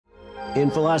In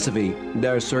philosophy,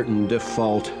 there are certain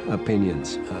default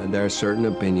opinions. There are certain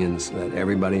opinions that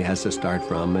everybody has to start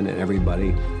from and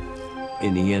everybody,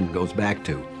 in the end, goes back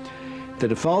to. The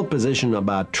default position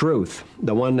about truth,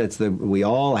 the one we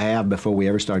all have before we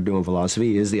ever start doing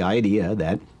philosophy, is the idea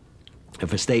that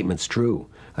if a statement's true,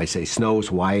 I say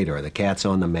snow's white, or the cat's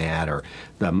on the mat, or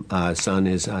the sun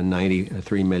is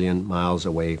 93 million miles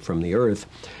away from the Earth,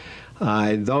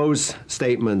 those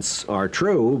statements are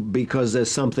true because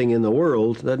there's something in the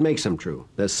world that makes them true.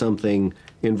 There's something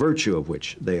in virtue of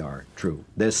which they are true.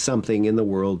 There's something in the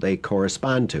world they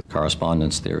correspond to.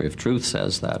 Correspondence theory of truth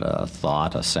says that a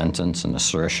thought, a sentence, an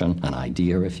assertion, an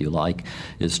idea, if you like,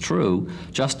 is true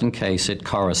just in case it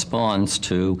corresponds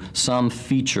to some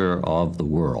feature of the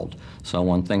world. So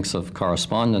one thinks of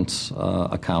correspondence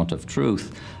account of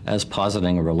truth as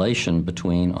positing a relation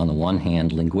between, on the one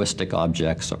hand, linguistic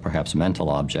objects or perhaps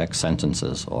mental objects,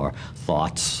 sentences or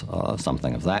thoughts,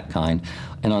 something of that kind,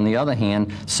 and on the other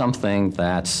hand, something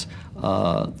that's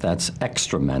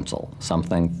extra-mental,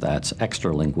 something that's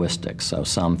extra-linguistic, so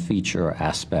some feature,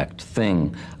 aspect,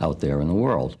 thing out there in the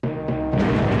world.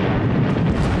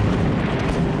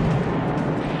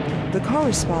 The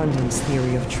correspondence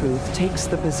theory of truth takes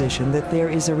the position that there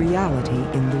is a reality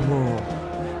in the world.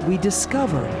 We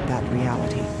discover that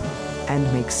reality and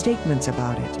make statements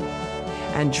about it.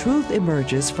 And truth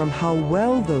emerges from how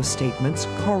well those statements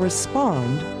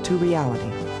correspond to reality.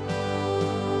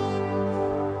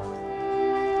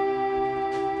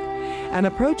 An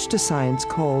approach to science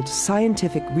called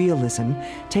scientific realism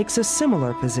takes a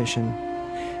similar position.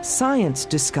 Science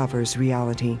discovers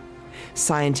reality.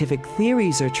 Scientific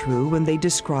theories are true when they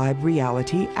describe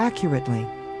reality accurately.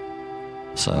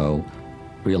 So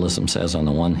realism says, on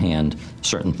the one hand,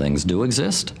 certain things do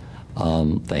exist,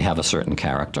 they have a certain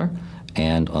character,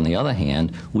 and on the other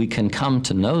hand, we can come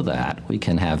to know that, we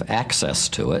can have access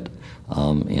to it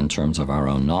in terms of our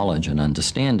own knowledge and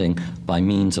understanding by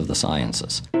means of the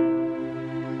sciences.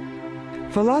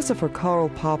 Philosopher Karl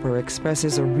Popper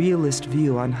expresses a realist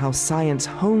view on how science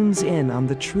hones in on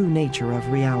the true nature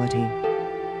of reality.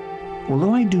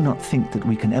 Although I do not think that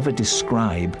we can ever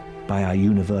describe by our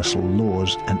universal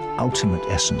laws an ultimate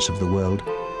essence of the world,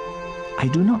 I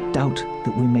do not doubt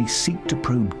that we may seek to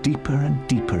probe deeper and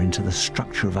deeper into the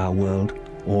structure of our world,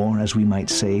 or, as we might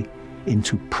say,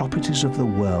 into properties of the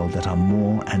world that are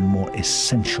more and more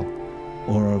essential,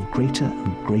 or are of greater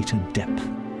and greater depth.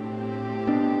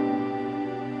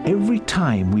 Every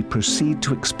time we proceed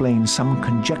to explain some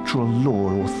conjectural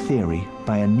law or theory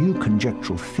by a new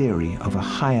conjectural theory of a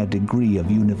higher degree of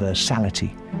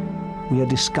universality, we are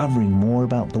discovering more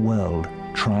about the world,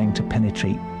 trying to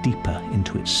penetrate deeper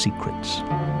into its secrets.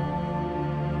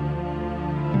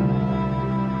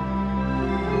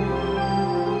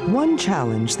 One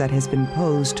challenge that has been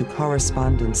posed to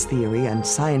correspondence theory and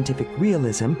scientific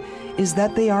realism is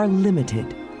that they are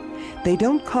limited. They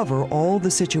don't cover all the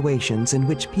situations in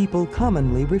which people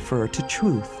commonly refer to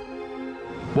truth.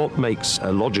 What makes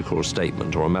a logical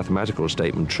statement or a mathematical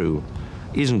statement true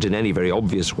isn't in any very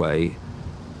obvious way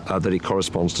that it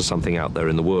corresponds to something out there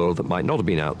in the world that might not have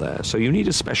been out there. So you need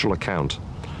a special account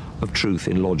of truth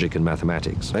in logic and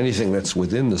mathematics. Anything that's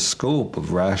within the scope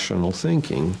of rational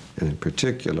thinking, and in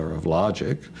particular of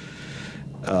logic,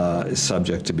 is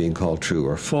subject to being called true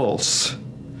or false.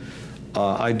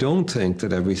 I don't think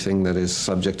that everything that is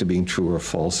subject to being true or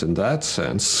false in that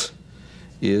sense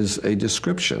is a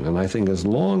description. And I think as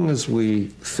long as we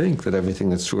think that everything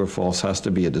that's true or false has to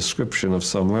be a description of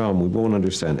some realm, we won't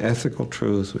understand ethical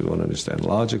truth, we won't understand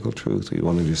logical truth, we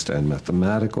won't understand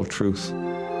mathematical truth.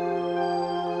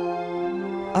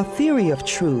 A theory of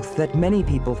truth that many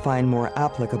people find more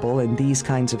applicable in these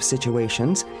kinds of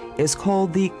situations is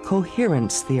called the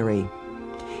coherence theory.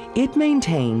 It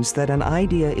maintains that an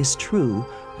idea is true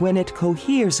when it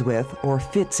coheres with or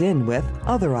fits in with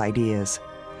other ideas.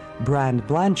 Brand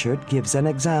Blanchard gives an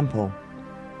example.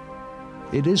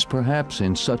 It is perhaps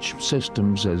in such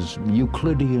systems as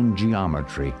Euclidean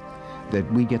geometry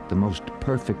that we get the most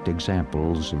perfect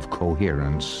examples of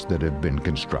coherence that have been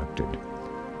constructed.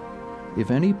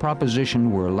 If any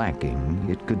proposition were lacking,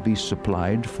 it could be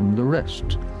supplied from the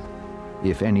rest.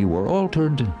 If any were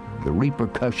altered, the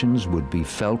repercussions would be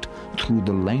felt through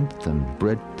the length and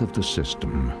breadth of the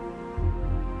system.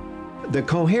 The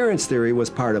coherence theory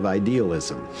was part of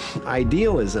idealism.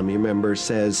 Idealism, you remember,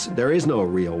 says there is no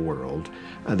real world.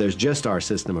 There's just our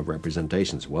system of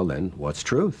representations. Well then, what's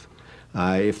truth?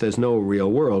 If there's no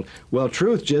real world, well,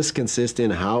 truth just consists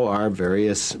in how our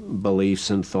various beliefs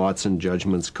and thoughts and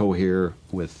judgments cohere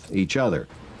with each other.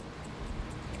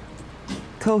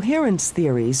 Coherence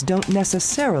theories don't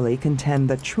necessarily contend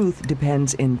that truth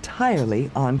depends entirely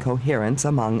on coherence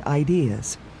among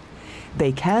ideas.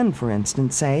 They can, for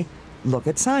instance, say, look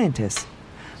at scientists.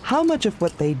 How much of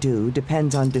what they do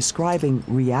depends on describing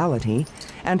reality,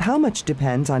 and how much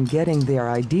depends on getting their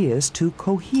ideas to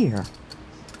cohere?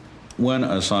 When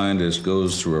a scientist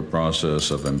goes through a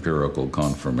process of empirical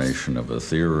confirmation of a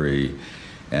theory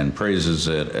and praises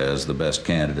it as the best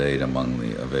candidate among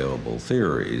the available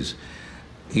theories,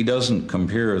 he doesn't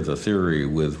compare the theory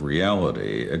with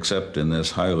reality, except in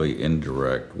this highly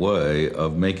indirect way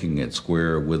of making it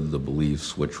square with the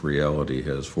beliefs which reality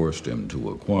has forced him to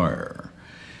acquire.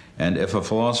 And if a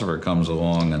philosopher comes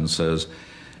along and says,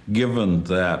 given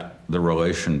that the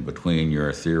relation between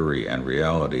your theory and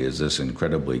reality is this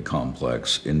incredibly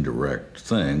complex, indirect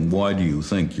thing, why do you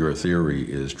think your theory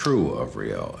is true of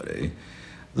reality?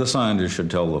 The scientist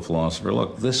should tell the philosopher,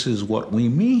 look, this is what we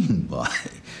mean by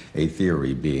a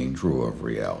theory being true of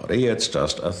reality. It's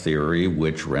just a theory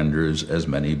which renders as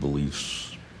many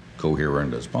beliefs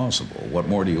coherent as possible. What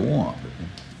more do you want?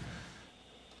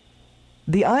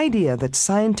 The idea that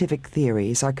scientific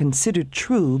theories are considered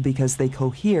true because they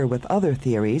cohere with other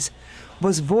theories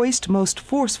was voiced most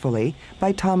forcefully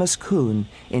by Thomas Kuhn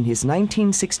in his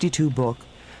 1962 book,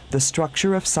 The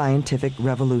Structure of Scientific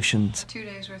Revolutions. 2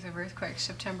 days worth of earthquakes,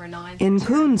 September 9th. In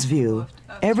Kuhn's view,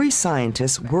 every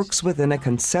scientist works within a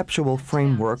conceptual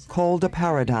framework called a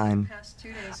paradigm.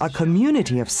 A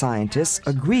community of scientists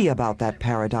agree about that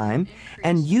paradigm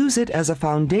and use it as a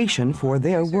foundation for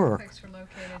their work.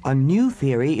 A new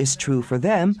theory is true for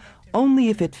them only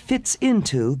if it fits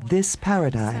into this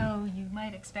paradigm.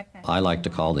 I like to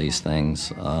call these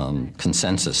things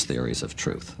consensus theories of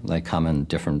truth. They come in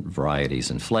different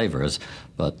varieties and flavors,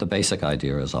 but the basic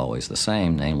idea is always the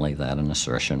same, namely that an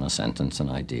assertion, a sentence, an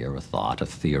idea, a thought, a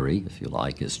theory, if you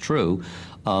like, is true,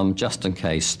 just in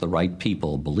case the right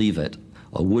people believe it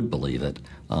or would believe it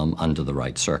under the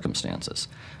right circumstances.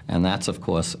 And that's, of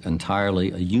course,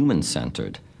 entirely a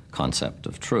human-centered concept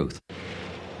of truth.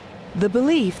 The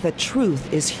belief that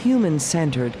truth is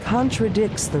human-centered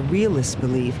contradicts the realist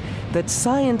belief that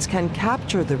science can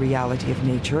capture the reality of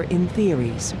nature in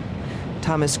theories.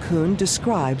 Thomas Kuhn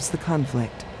describes the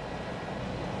conflict.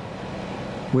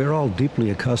 We're all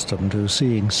deeply accustomed to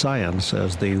seeing science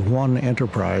as the one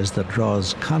enterprise that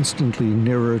draws constantly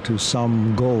nearer to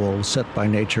some goal set by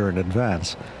nature in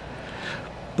advance.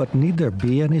 But need there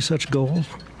be any such goal?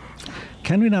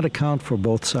 Can we not account for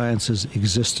both science's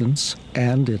existence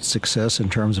and its success in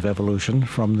terms of evolution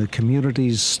from the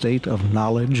community's state of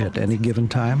knowledge at any given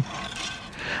time?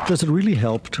 Does it really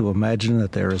help to imagine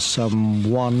that there is some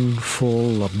one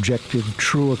full, objective,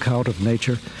 true account of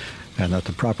nature, and that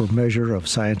the proper measure of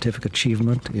scientific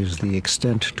achievement is the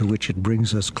extent to which it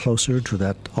brings us closer to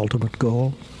that ultimate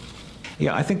goal?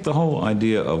 Yeah, I think the whole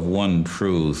idea of one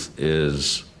truth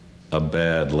is a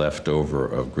bad leftover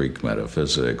of Greek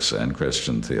metaphysics and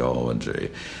Christian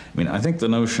theology. I mean, I think the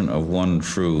notion of one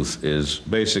truth is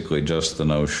basically just the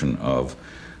notion of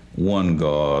one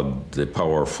God, the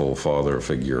powerful father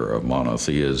figure of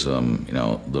monotheism,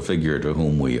 the figure to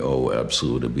whom we owe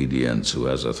absolute obedience, who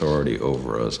has authority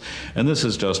over us. And this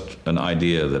is just an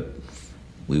idea that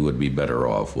we would be better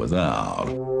off without.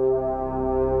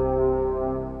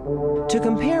 To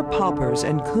compare Popper's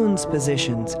and Kuhn's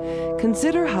positions,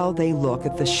 consider how they look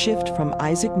at the shift from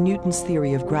Isaac Newton's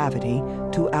theory of gravity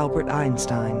to Albert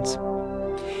Einstein's.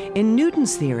 In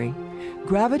Newton's theory,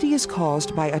 gravity is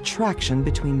caused by attraction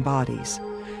between bodies.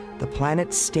 The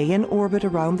planets stay in orbit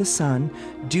around the sun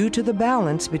due to the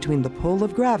balance between the pull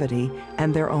of gravity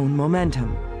and their own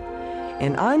momentum.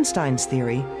 In Einstein's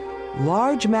theory,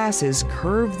 large masses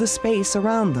curve the space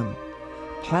around them.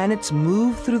 Planets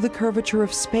move through the curvature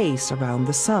of space around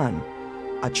the sun.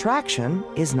 Attraction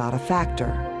is not a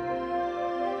factor.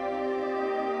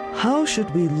 How should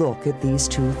we look at these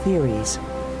two theories?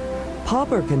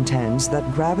 Popper contends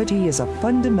that gravity is a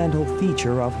fundamental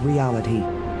feature of reality.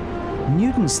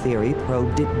 Newton's theory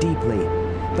probed it deeply,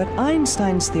 but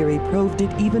Einstein's theory probed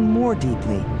it even more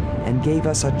deeply and gave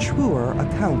us a truer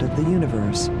account of the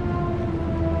universe.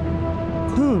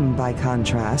 Kuhn, by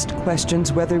contrast,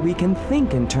 questions whether we can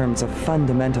think in terms of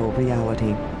fundamental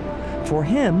reality. For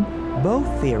him, both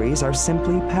theories are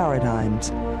simply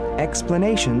paradigms,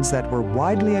 explanations that were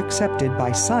widely accepted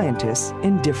by scientists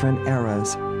in different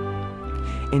eras.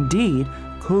 Indeed,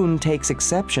 Kuhn takes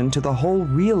exception to the whole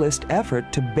realist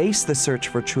effort to base the search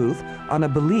for truth on a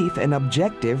belief in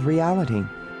objective reality.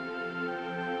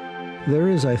 There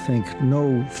is, I think,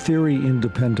 no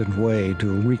theory-independent way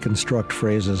to reconstruct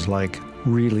phrases like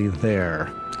really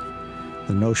there.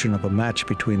 the notion of a match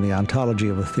between the ontology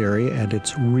of a theory and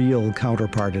its real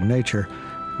counterpart in nature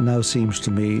now seems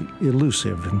to me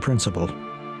elusive in principle.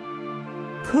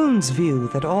 Kuhn's view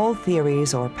that all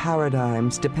theories or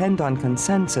paradigms depend on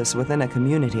consensus within a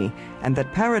community and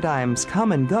that paradigms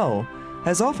come and go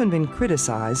has often been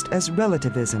criticized as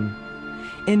relativism.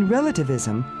 In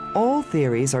relativism, all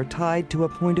theories are tied to a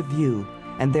point of view,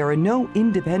 and there are no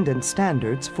independent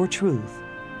standards for truth.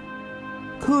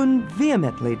 Kuhn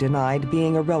vehemently denied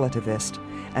being a relativist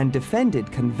and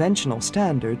defended conventional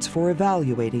standards for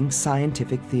evaluating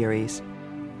scientific theories.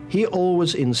 He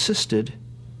always insisted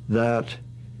that,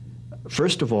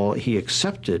 first of all, he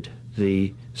accepted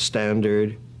the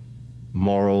standard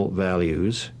moral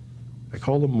values. I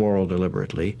call them moral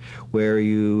deliberately, where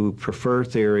you prefer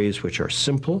theories which are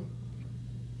simple,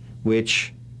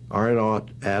 which are not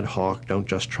ad hoc, don't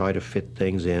just try to fit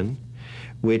things in,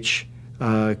 which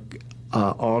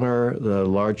honor the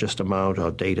largest amount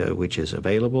of data which is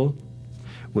available,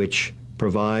 which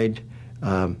provide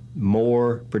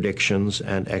more predictions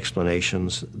and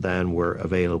explanations than were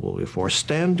available before.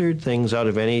 Standard things out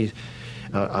of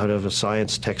a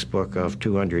science textbook of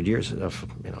 200 years, of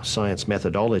science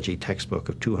methodology textbook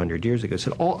of 200 years ago,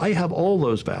 said, I have all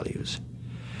those values.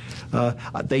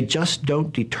 They just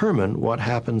don't determine what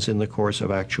happens in the course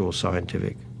of actual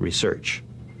scientific research.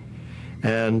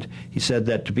 And he said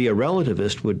that to be a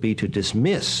relativist would be to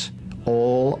dismiss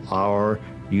all our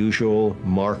usual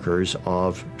markers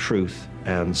of truth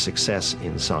and success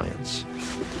in science.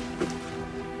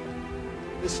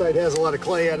 This site has a lot of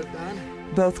clay at it, Don.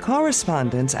 Both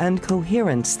correspondence and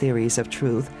coherence theories of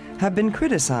truth have been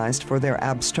criticized for their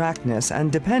abstractness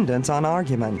and dependence on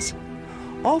arguments.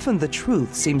 Often the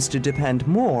truth seems to depend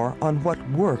more on what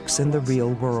works in the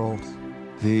real world.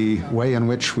 The way in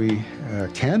which we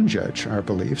can judge our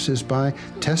beliefs is by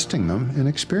testing them in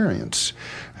experience,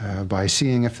 by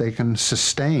seeing if they can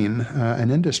sustain an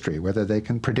industry, whether they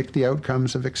can predict the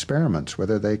outcomes of experiments,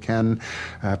 whether they can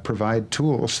provide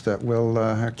tools that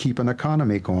will keep an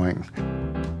economy going.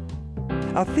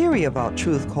 A theory about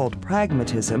truth called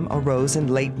pragmatism arose in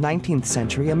late 19th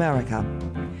century America.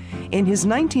 In his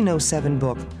 1907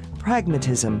 book,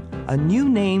 Pragmatism, A New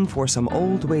Name for Some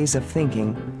Old Ways of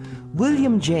Thinking,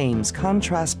 William James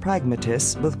contrasts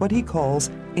pragmatists with what he calls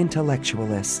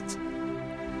intellectualists.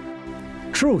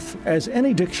 Truth, as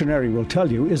any dictionary will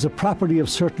tell you, is a property of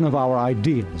certain of our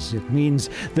ideas. It means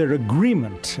their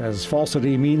agreement, as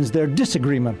falsity means their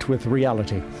disagreement with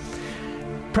reality.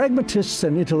 Pragmatists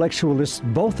and intellectualists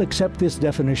both accept this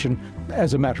definition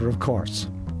as a matter of course.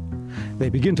 They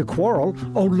begin to quarrel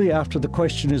only after the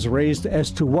question is raised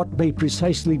as to what may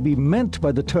precisely be meant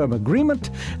by the term agreement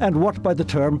and what by the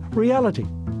term reality.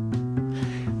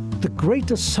 The great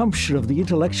assumption of the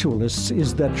intellectualists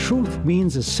is that truth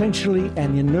means essentially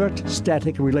an inert,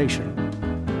 static relation.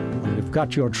 When you've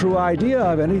got your true idea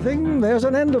of anything, there's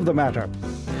an end of the matter.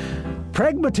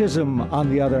 Pragmatism, on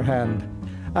the other hand,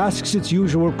 asks its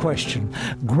usual question.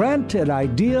 Grant an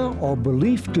idea or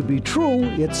belief to be true,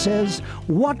 it says,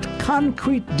 what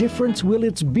concrete difference will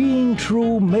its being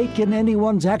true make in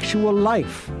anyone's actual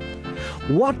life?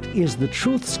 What is the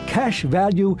truth's cash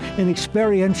value in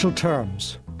experiential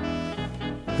terms?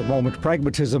 The moment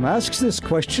pragmatism asks this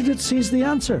question, it sees the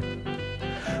answer.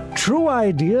 True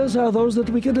ideas are those that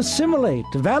we can assimilate,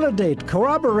 validate,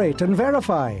 corroborate, and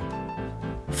verify.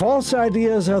 False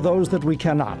ideas are those that we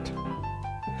cannot.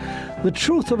 The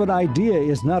truth of an idea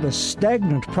is not a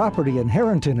stagnant property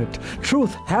inherent in it.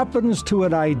 Truth happens to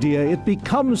an idea, it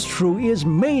becomes true, is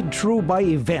made true by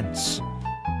events.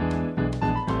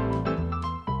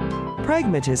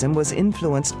 Pragmatism was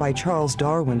influenced by Charles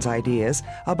Darwin's ideas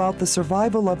about the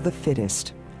survival of the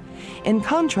fittest. In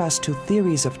contrast to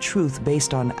theories of truth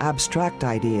based on abstract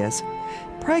ideas,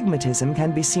 pragmatism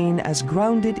can be seen as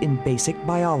grounded in basic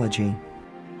biology.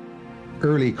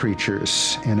 Early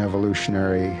creatures in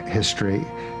evolutionary history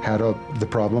had the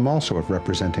problem also of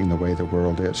representing the way the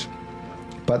world is.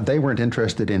 But they weren't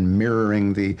interested in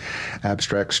mirroring the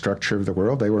abstract structure of the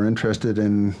world. They were interested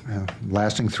in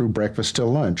lasting through breakfast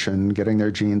till lunch and getting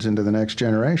their genes into the next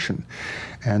generation.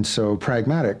 And so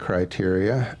pragmatic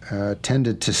criteria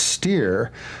tended to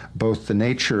steer both the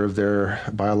nature of their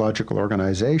biological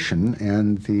organization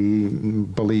and the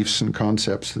beliefs and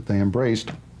concepts that they embraced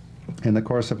in the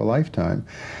course of a lifetime.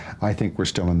 I think we're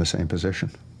still in the same position.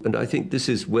 And I think this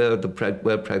is where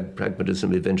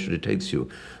pragmatism eventually takes you.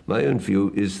 My own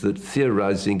view is that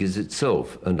theorizing is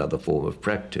itself another form of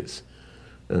practice,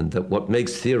 and that what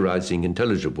makes theorizing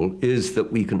intelligible is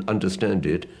that we can understand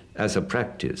it as a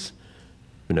practice.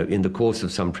 In the course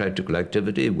of some practical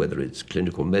activity, whether it's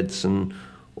clinical medicine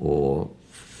or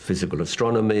physical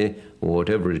astronomy, or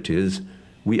whatever it is,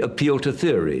 we appeal to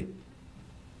theory.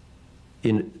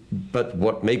 But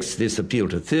what makes this appeal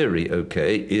to theory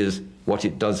okay is what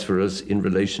it does for us in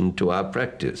relation to our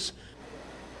practice.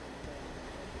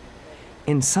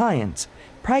 In science,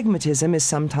 pragmatism is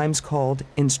sometimes called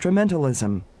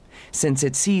instrumentalism, since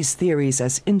it sees theories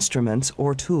as instruments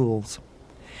or tools.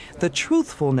 The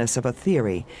truthfulness of a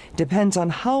theory depends on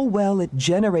how well it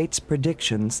generates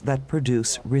predictions that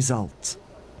produce results.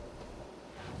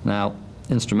 Now,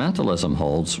 instrumentalism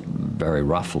holds, very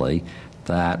roughly,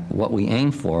 that what we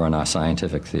aim for in our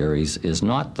scientific theories is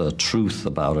not the truth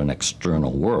about an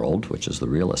external world, which is the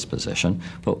realist position,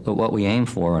 but what we aim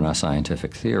for in our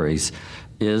scientific theories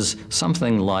is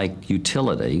something like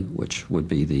utility, which would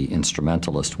be the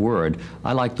instrumentalist word.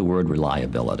 I like the word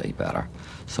reliability better.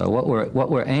 So what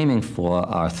we're aiming for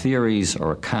are theories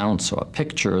or accounts or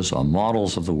pictures or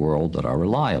models of the world that are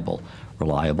reliable.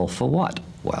 Reliable for what?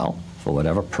 Well, for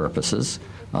whatever purposes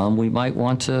we might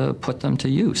want to put them to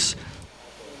use.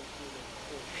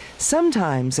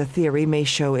 Sometimes a theory may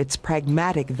show its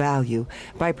pragmatic value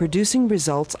by producing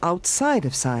results outside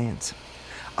of science.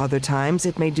 Other times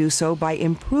it may do so by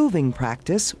improving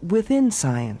practice within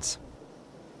science.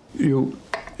 You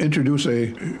introduce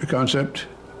a concept,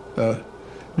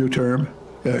 new term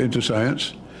into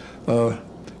science,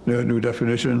 new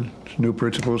definition, new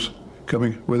principles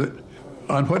coming with it.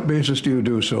 On what basis do you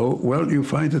do so? Well, you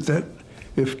find that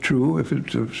if true, if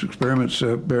experiments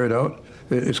bear it out,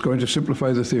 it's going to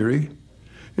simplify the theory.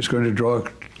 It's going to draw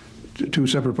two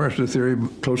separate parts of the theory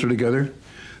closer together.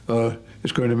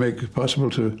 It's going to make it possible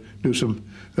to do some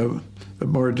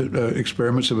more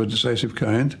experiments of a decisive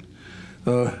kind.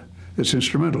 It's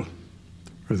instrumental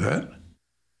for that.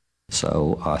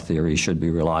 So our theory should be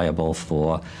reliable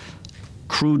for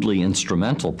crudely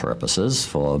instrumental purposes,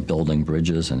 for building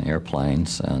bridges and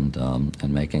airplanes and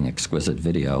making exquisite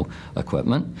video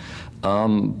equipment.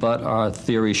 But our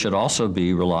theory should also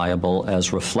be reliable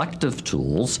as reflective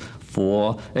tools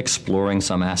for exploring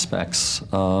some aspects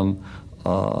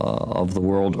of the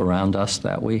world around us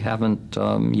that we haven't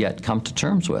yet come to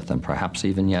terms with and perhaps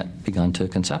even yet begun to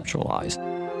conceptualize.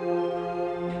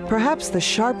 Perhaps the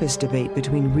sharpest debate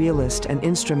between realist and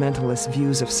instrumentalist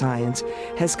views of science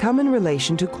has come in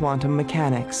relation to quantum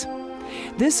mechanics.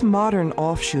 This modern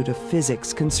offshoot of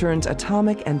physics concerns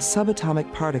atomic and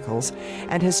subatomic particles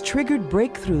and has triggered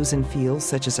breakthroughs in fields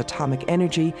such as atomic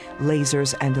energy,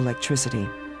 lasers, and electricity.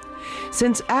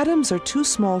 Since atoms are too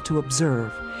small to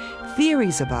observe,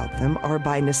 theories about them are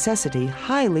by necessity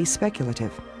highly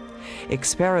speculative.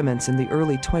 Experiments in the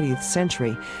early 20th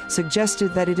century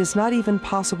suggested that it is not even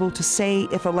possible to say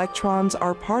if electrons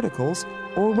are particles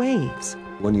or waves.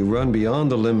 When you run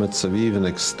beyond the limits of even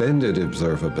extended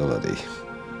observability,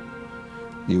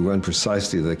 you run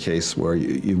precisely the case where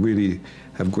you really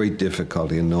have great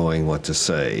difficulty in knowing what to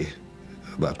say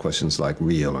about questions like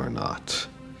real or not.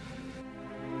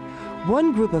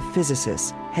 One group of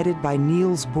physicists, headed by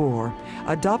Niels Bohr,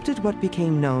 adopted what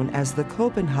became known as the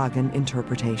Copenhagen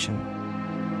interpretation.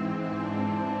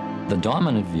 The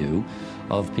dominant view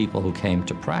of people who came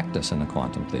to practice in the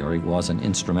quantum theory was an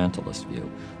instrumentalist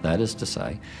view. That is to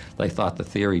say, they thought the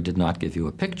theory did not give you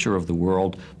a picture of the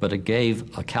world, but it gave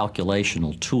a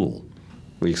calculational tool.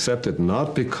 We accept it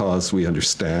not because we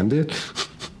understand it,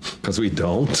 because we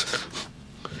don't,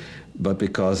 but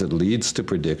because it leads to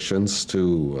predictions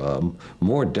to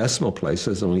more decimal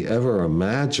places than we ever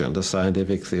imagined a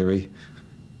scientific theory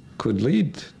could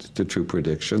lead to true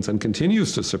predictions, and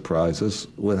continues to surprise us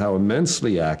with how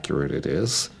immensely accurate it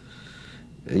is,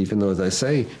 even though, as I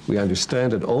say, we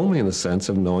understand it only in the sense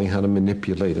of knowing how to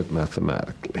manipulate it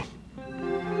mathematically.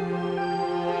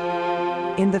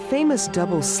 In the famous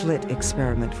double-slit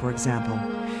experiment, for example,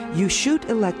 you shoot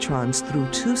electrons through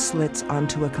two slits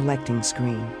onto a collecting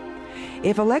screen.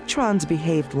 If electrons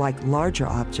behaved like larger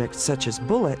objects, such as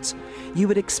bullets, you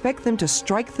would expect them to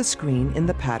strike the screen in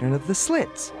the pattern of the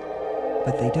slits.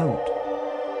 But they don't.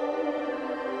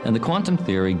 And the quantum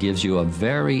theory gives you a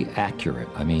very accurate,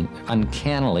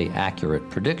 uncannily accurate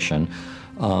prediction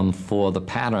for the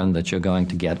pattern that you're going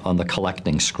to get on the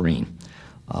collecting screen.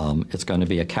 It's going to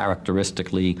be a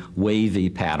characteristically wavy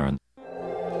pattern.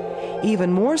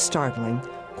 Even more startling,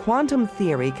 quantum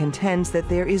theory contends that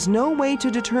there is no way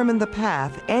to determine the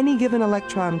path any given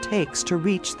electron takes to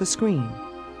reach the screen.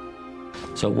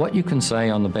 So what you can say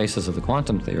on the basis of the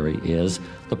quantum theory is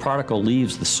the particle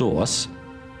leaves the source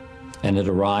and it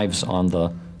arrives on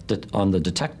the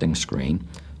detecting screen,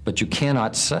 but you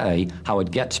cannot say how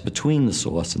it gets between the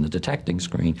source and the detecting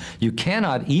screen. You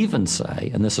cannot even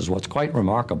say, and this is what's quite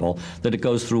remarkable, that it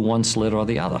goes through one slit or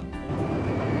the other.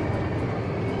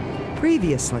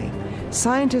 Previously,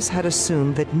 scientists had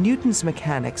assumed that Newton's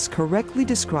mechanics correctly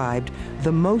described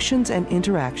the motions and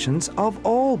interactions of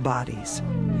all bodies.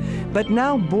 But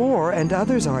now Bohr and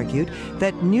others argued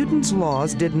that Newton's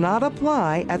laws did not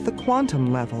apply at the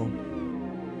quantum level.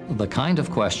 The kind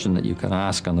of question that you can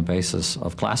ask on the basis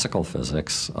of classical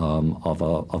physics of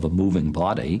a moving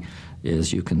body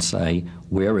is you can say,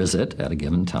 where is it at a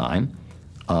given time?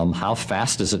 How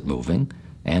fast is it moving?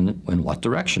 And in what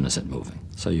direction is it moving?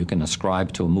 So you can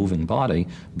ascribe to a moving body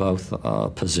both a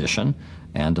position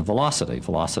and a velocity,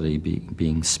 velocity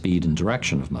being speed and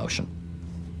direction of motion.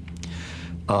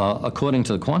 According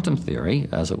to the quantum theory,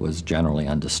 as it was generally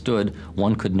understood,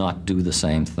 one could not do the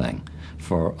same thing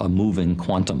for a moving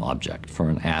quantum object, for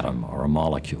an atom or a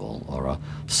molecule or a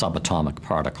subatomic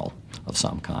particle of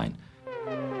some kind.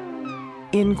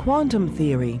 In quantum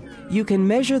theory, you can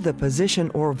measure the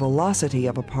position or velocity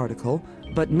of a particle,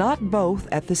 but not both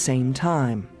at the same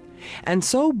time. And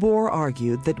so Bohr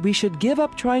argued that we should give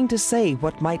up trying to say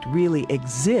what might really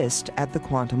exist at the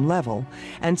quantum level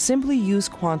and simply use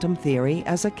quantum theory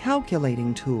as a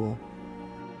calculating tool.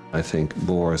 I think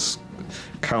Bohr's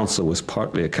counsel was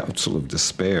partly a counsel of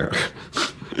despair,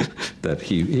 that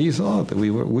he thought that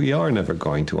we are never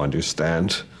going to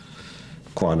understand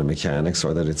quantum mechanics,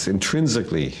 or that it's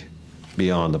intrinsically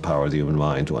beyond the power of the human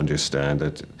mind to understand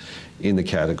it in the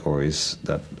categories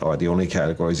that are the only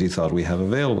categories he thought we have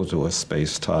available to us,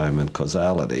 space, time, and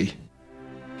causality.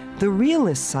 The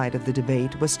realist side of the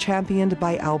debate was championed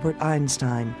by Albert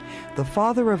Einstein, the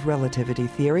father of relativity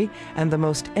theory and the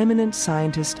most eminent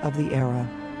scientist of the era.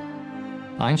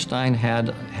 Einstein had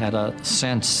a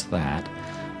sense that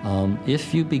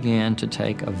if you began to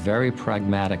take a very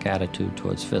pragmatic attitude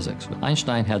towards physics,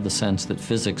 Einstein had the sense that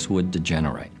physics would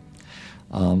degenerate.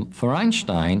 For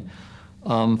Einstein,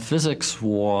 physics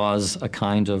was a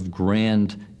kind of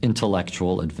grand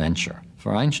intellectual adventure.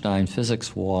 For Einstein,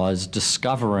 physics was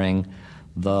discovering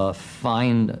the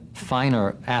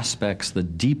finer aspects, the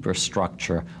deeper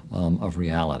structure of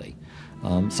reality.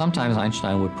 Sometimes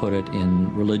Einstein would put it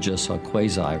in religious or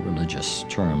quasi-religious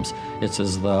terms. It's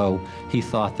as though he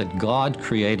thought that God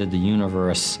created the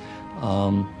universe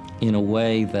in a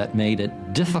way that made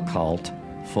it difficult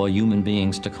for human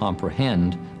beings to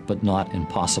comprehend, but not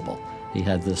impossible. He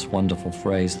had this wonderful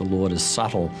phrase, the Lord is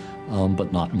subtle,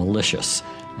 but not malicious.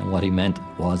 And what he meant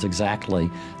was exactly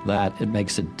that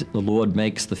the Lord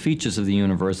makes the features of the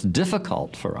universe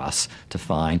difficult for us to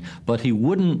find, but he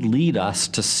wouldn't lead us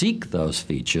to seek those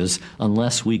features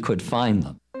unless we could find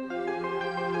them.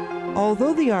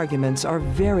 Although the arguments are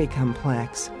very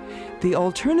complex, the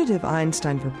alternative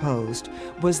Einstein proposed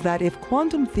was that if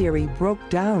quantum theory broke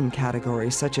down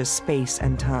categories such as space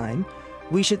and time,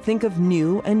 we should think of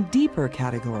new and deeper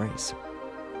categories.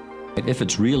 If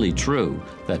it's really true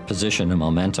that position and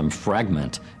momentum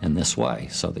fragment in this way,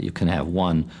 so that you can have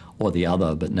one or the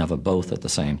other but never both at the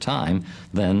same time,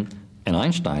 then in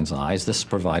Einstein's eyes, this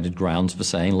provided grounds for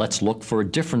saying, let's look for a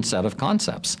different set of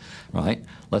concepts, right?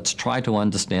 Let's try to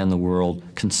understand the world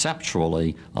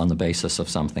conceptually on the basis of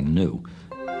something new.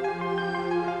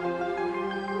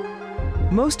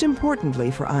 Most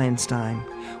importantly for Einstein,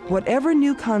 whatever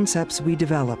new concepts we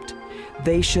developed,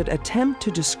 they should attempt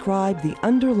to describe the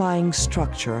underlying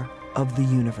structure of the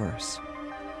universe.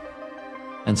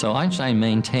 And so Einstein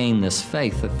maintained this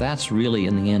faith that that's really,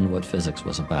 in the end, what physics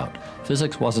was about.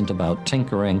 Physics wasn't about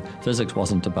tinkering. Physics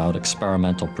wasn't about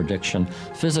experimental prediction.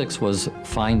 Physics was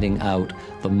finding out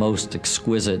the most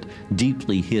exquisite,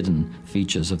 deeply hidden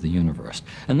features of the universe.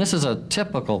 And this is a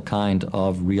typical kind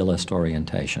of realist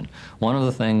orientation. One of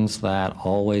the things that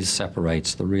always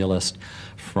separates the realist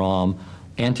from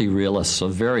anti-realists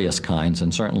of various kinds,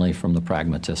 and certainly from the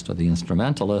pragmatist or the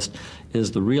instrumentalist, is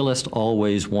the realist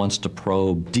always wants to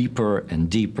probe deeper and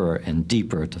deeper and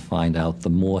deeper to find out the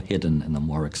more hidden and the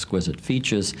more exquisite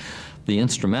features. The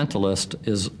instrumentalist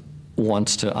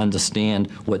wants to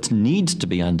understand what needs to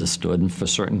be understood for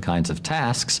certain kinds of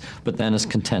tasks, but then is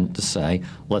content to say,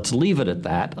 let's leave it at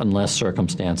that unless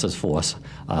circumstances force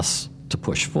us to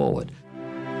push forward.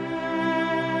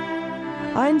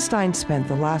 Einstein spent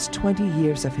the last 20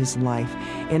 years of his life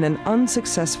in an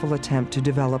unsuccessful attempt to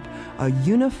develop a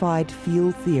unified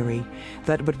field theory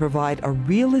that would provide a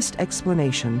realist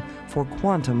explanation for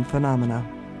quantum phenomena.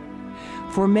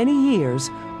 For many years,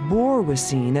 Bohr was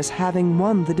seen as having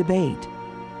won the debate.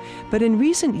 But in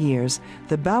recent years,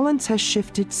 the balance has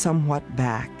shifted somewhat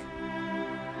back.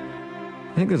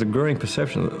 I think there's a growing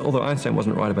perception that although Einstein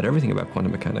wasn't right about everything about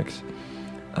quantum mechanics,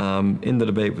 in the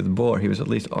debate with Bohr, he was at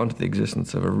least onto the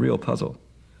existence of a real puzzle.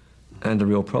 and a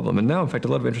real problem. And now, in fact, a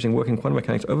lot of interesting work in quantum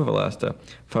mechanics over the last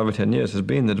 5 or 10 years has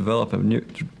been the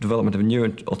development of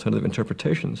new alternative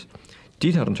interpretations,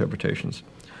 detailed interpretations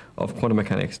of quantum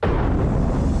mechanics.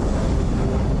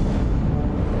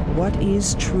 What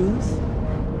is truth?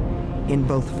 In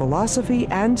both philosophy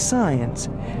and science,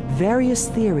 various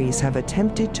theories have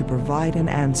attempted to provide an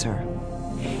answer.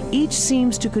 Each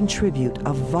seems to contribute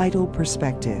a vital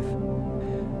perspective.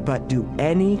 But do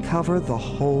any cover the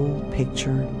whole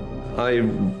picture? I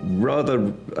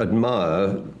rather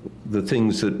admire the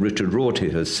things that Richard Rorty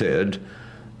has said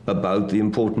about the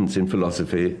importance in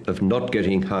philosophy of not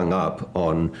getting hung up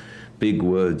on big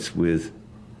words with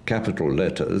capital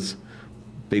letters,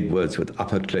 big words with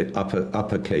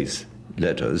uppercase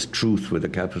letters, truth with a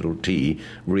capital T,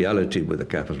 reality with a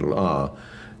capital R,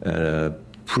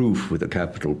 proof with a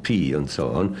capital P, and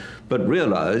so on, but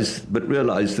realize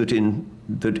that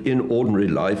in ordinary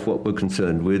life what we're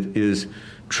concerned with is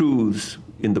truths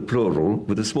in the plural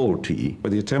with a small t.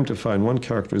 The attempt to find one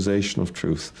characterization of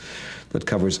truth that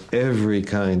covers every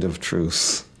kind of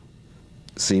truth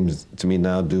seems to me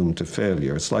now doomed to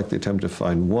failure. It's like the attempt to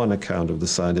find one account of the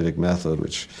scientific method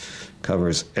which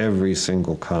covers every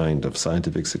single kind of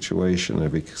scientific situation,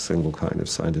 every single kind of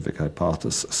scientific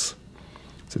hypothesis.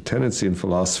 It's a tendency in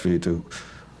philosophy to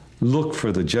look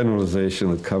for the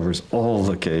generalization that covers all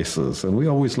the cases, and we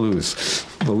always lose,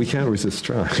 but we can't resist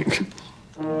trying.